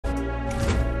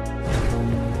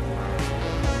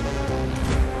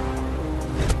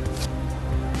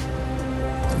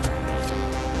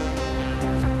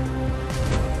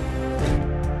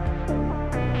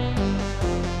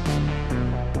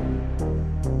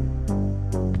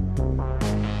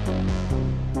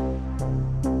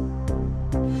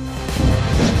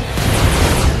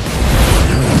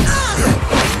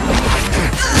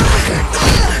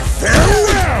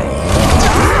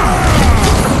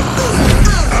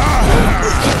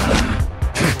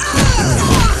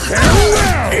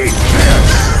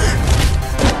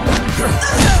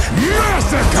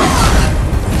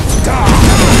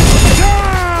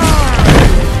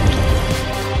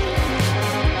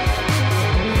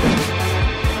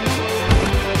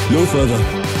No further.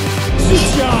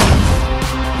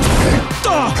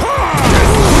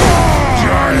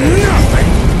 You're nothing!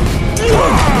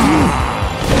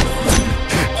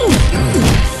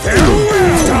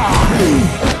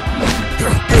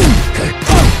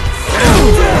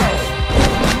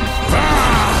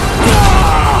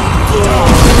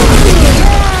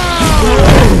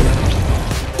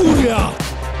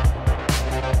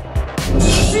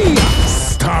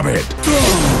 Stop it!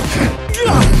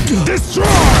 Destroy!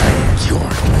 You're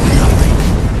nothing!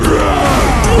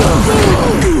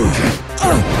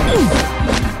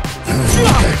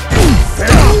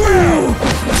 Farewell!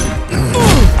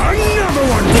 Another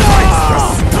one bites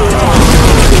the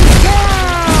sky!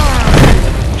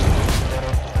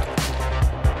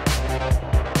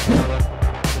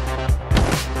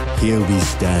 Here we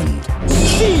stand.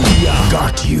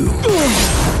 Got you!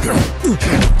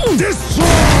 Destroy!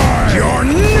 You're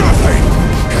nothing!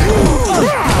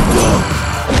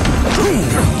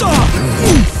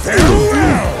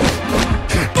 Farewell!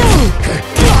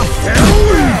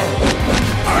 Farewell!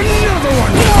 Another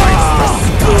one bites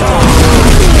the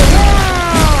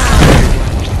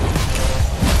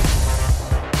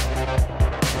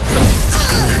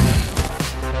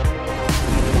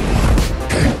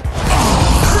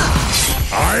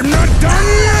I'm not done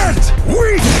yet!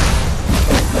 Weak!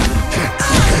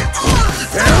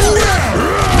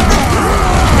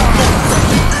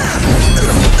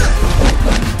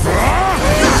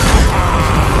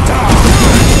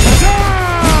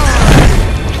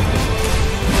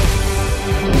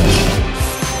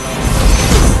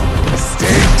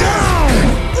 Stay down!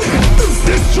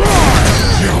 Destroy!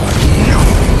 You're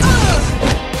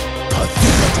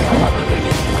pathetic.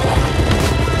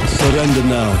 Surrender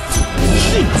now.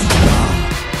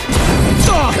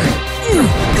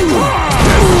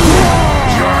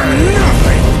 You're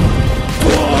nothing!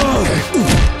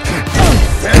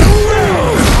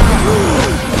 Farewell!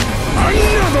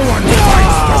 Another one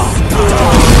bites the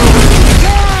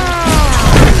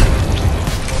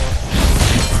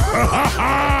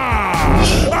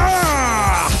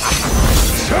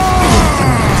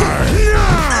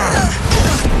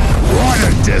What a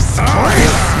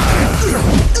disgrace!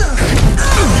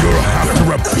 You'll have to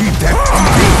repeat that